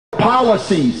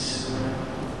policies,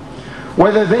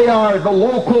 whether they are the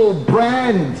local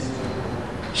brand,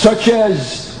 such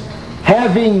as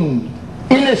having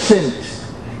innocent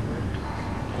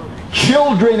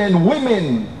children and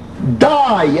women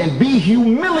die and be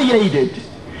humiliated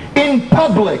in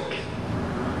public.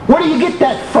 Where do you get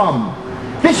that from?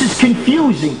 This is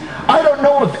confusing. I don't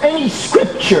know of any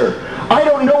scripture, I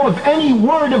don't know of any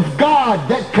word of God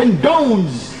that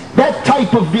condones that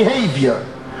type of behavior.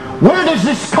 Where does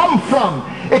this come from?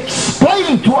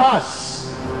 Explain to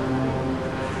us.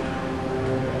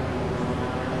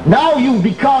 Now you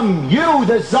become, you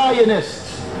the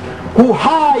Zionists, who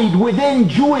hide within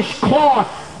Jewish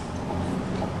cloth.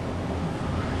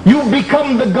 You've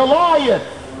become the Goliath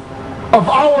of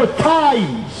our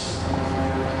times.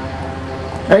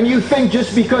 And you think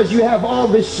just because you have all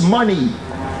this money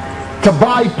to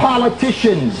buy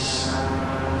politicians,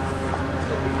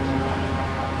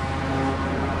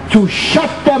 to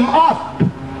shut them up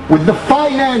with the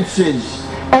finances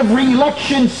every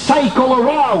election cycle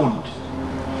around.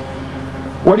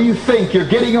 What do you think? You're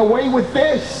getting away with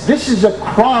this? This is a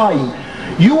crime.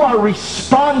 You are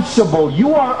responsible.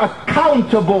 You are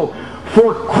accountable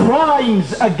for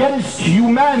crimes against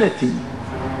humanity.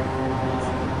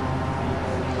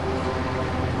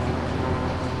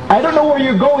 I don't know where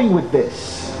you're going with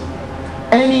this.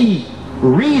 Any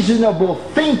reasonable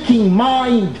thinking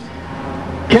mind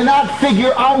cannot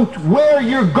figure out where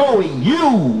you're going.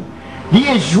 You,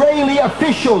 the Israeli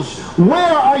officials,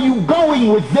 where are you going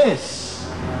with this?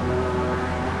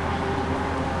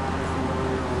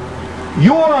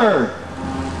 Your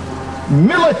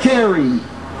military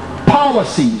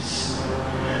policies,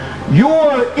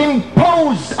 your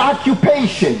imposed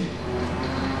occupation,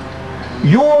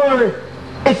 your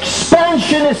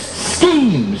expansionist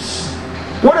schemes,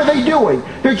 what are they doing?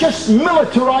 They're just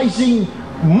militarizing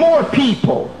more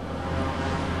people.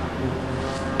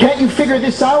 Can't you figure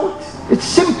this out? It's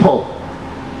simple.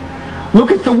 Look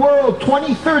at the world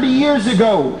 20, 30 years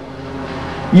ago.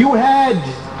 You had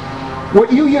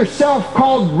what you yourself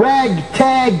called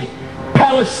ragtag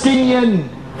Palestinian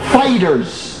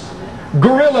fighters,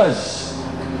 guerrillas.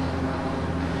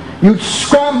 You'd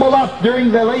scramble up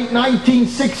during the late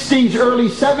 1960s, early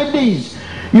 70s.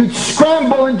 You'd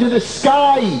scramble into the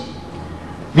sky,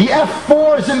 the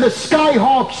F-4s and the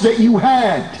Skyhawks that you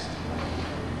had,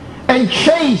 and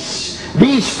chase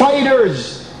these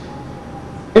fighters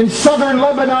in southern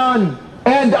Lebanon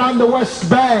and on the West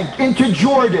Bank into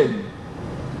Jordan.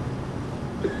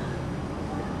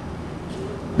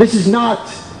 This is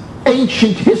not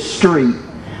ancient history.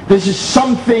 This is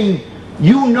something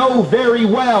you know very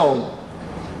well.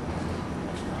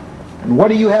 And what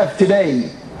do you have today?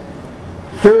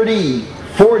 30,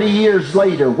 40 years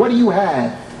later, what do you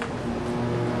have?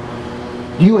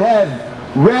 Do you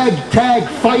have ragtag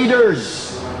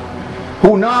fighters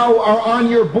who now are on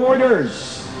your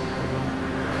borders?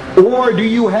 Or do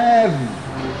you have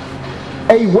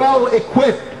a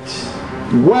well-equipped,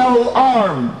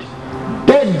 well-armed,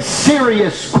 dead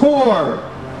serious corps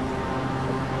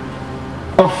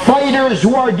of fighters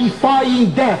who are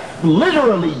defying death,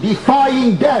 literally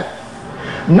defying death,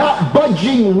 not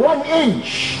budging 1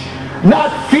 inch,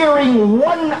 not fearing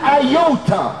 1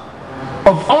 iota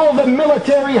of all the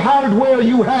military hardware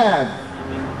you have?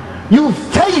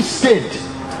 You've tasted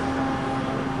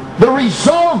the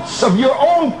results of your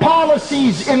own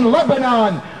policies in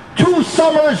Lebanon 2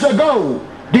 summers ago,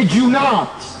 did you not?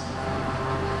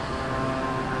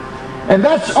 And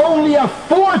that's only a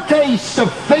foretaste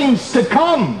of things to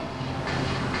come.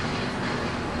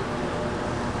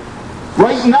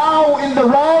 Right now in the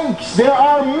ranks there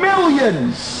are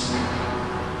millions,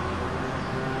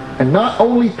 and not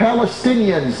only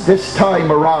Palestinians this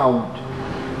time around,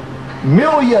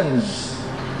 millions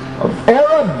of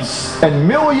Arabs and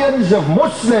millions of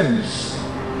Muslims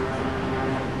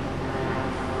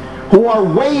who are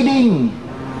waiting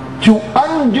to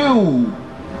undo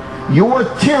your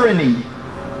tyranny,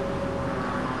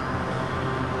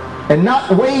 and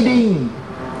not waiting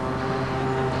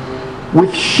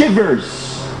with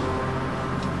shivers,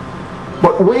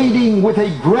 but waiting with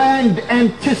a grand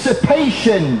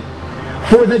anticipation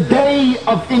for the day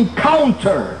of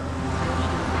encounter.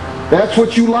 That's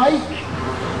what you like?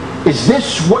 Is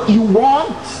this what you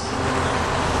want?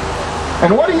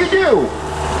 And what do?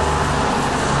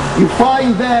 You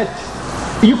find that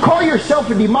you call yourself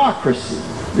a democracy.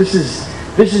 This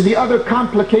is the other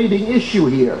complicating issue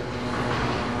here.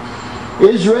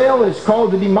 Israel is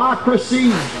called a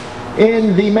democracy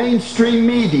in the mainstream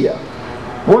media.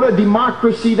 What a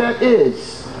democracy that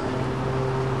is.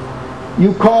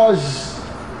 You cause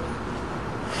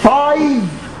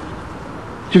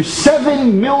 5 to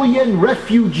 7 million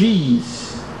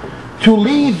refugees to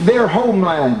leave their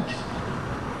homeland.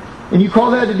 And you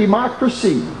call that a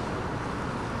democracy?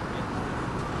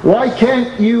 Why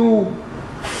can't you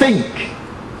think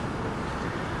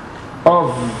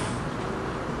of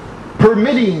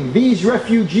permitting these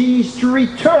refugees to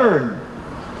return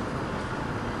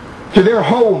to their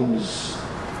homes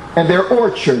and their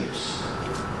orchards,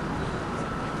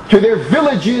 to their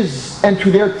villages and to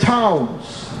their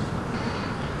towns?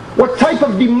 What type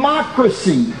of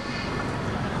democracy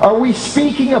are we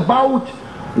speaking about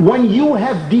when you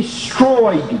have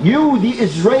destroyed, you the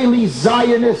Israeli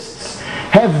Zionists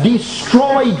have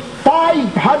destroyed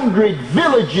 500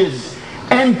 villages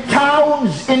and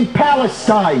towns in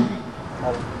Palestine?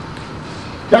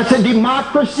 That's a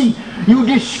democracy? You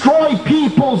destroy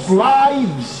people's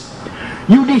lives.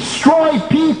 You destroy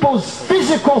people's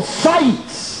physical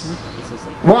sites.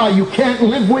 Why? You can't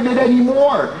live with it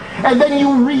anymore. And then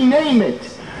you rename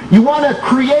it. You want to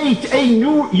create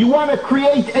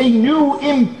a new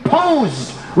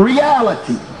imposed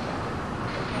reality.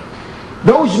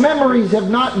 Those memories have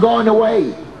not gone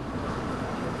away.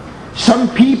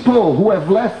 Some people who have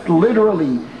left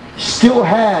literally still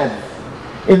have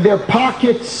in their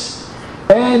pockets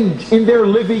and in their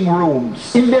living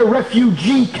rooms, in their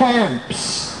refugee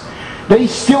camps, they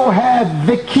still have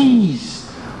the keys,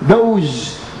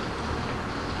 those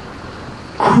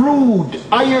crude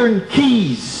iron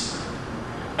keys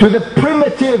to the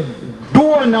primitive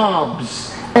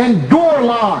doorknobs and door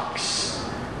locks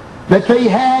that they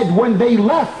had when they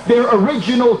left their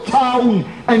original town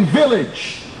and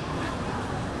village.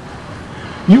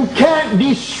 You can't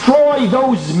destroy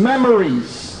those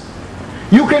memories.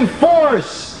 You can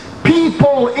force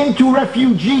people into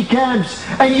refugee camps,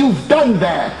 and you've done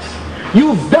that.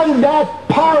 You've done that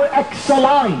par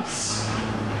excellence.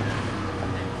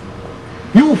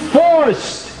 You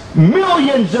forced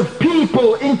millions of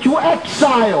people into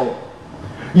exile.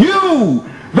 You,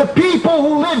 the people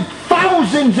who lived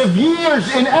thousands of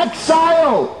years in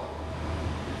exile,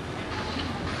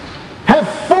 have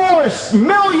forced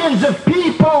millions of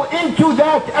people into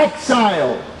that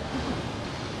exile.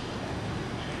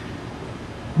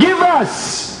 Give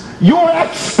us your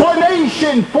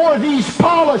explanation for these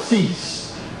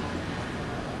policies.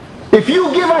 If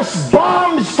you give us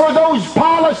bombs for those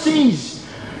policies,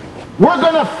 we're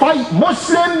going to fight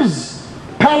Muslims,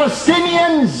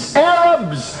 Palestinians,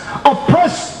 Arabs,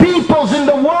 oppressed peoples in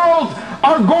the world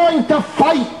are going to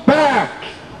fight back.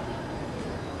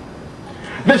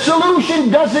 The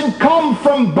solution doesn't come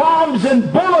from bombs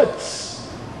and bullets.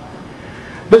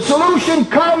 The solution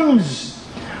comes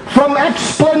from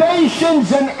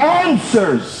explanations and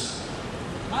answers.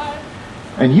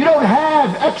 And you don't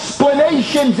have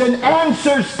explanations and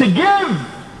answers to give.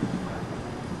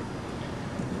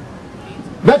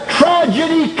 The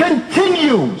tragedy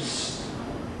continues.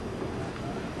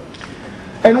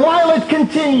 And while it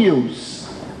continues,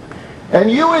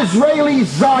 and you Israeli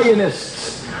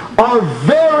Zionists are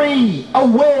very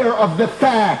aware of the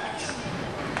fact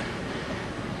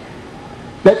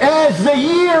that as the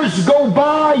years go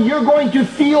by, you're going to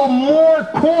feel more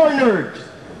cornered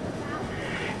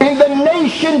in the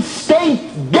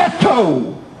nation-state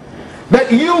ghetto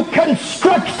that you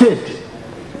constructed.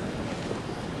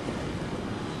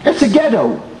 It's a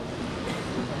ghetto.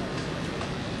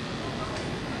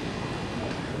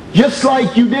 Just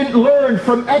like you didn't learn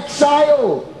from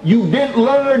exile, you didn't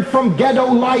learn from ghetto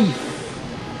life.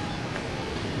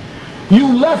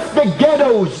 You left the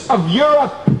ghettos of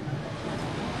Europe.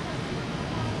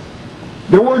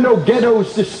 There were no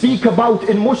ghettos to speak about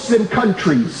in Muslim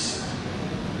countries.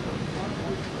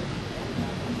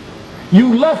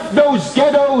 You left those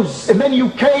ghettos and then you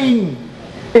came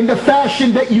in the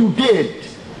fashion that you did,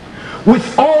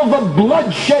 with all the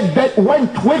bloodshed that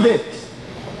went with it,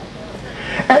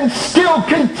 and still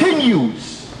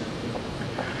continues.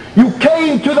 You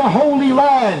came to the Holy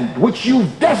Land, which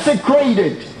you've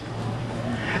desecrated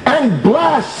and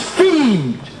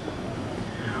blasphemed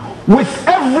with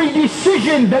every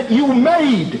decision that you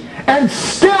made and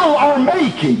still are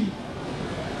making.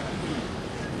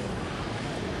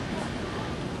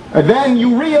 And then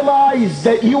you realize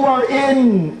that you are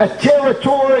in a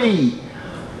territory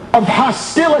of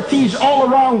hostilities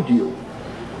all around you.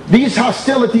 These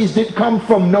hostilities didn't come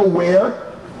from nowhere.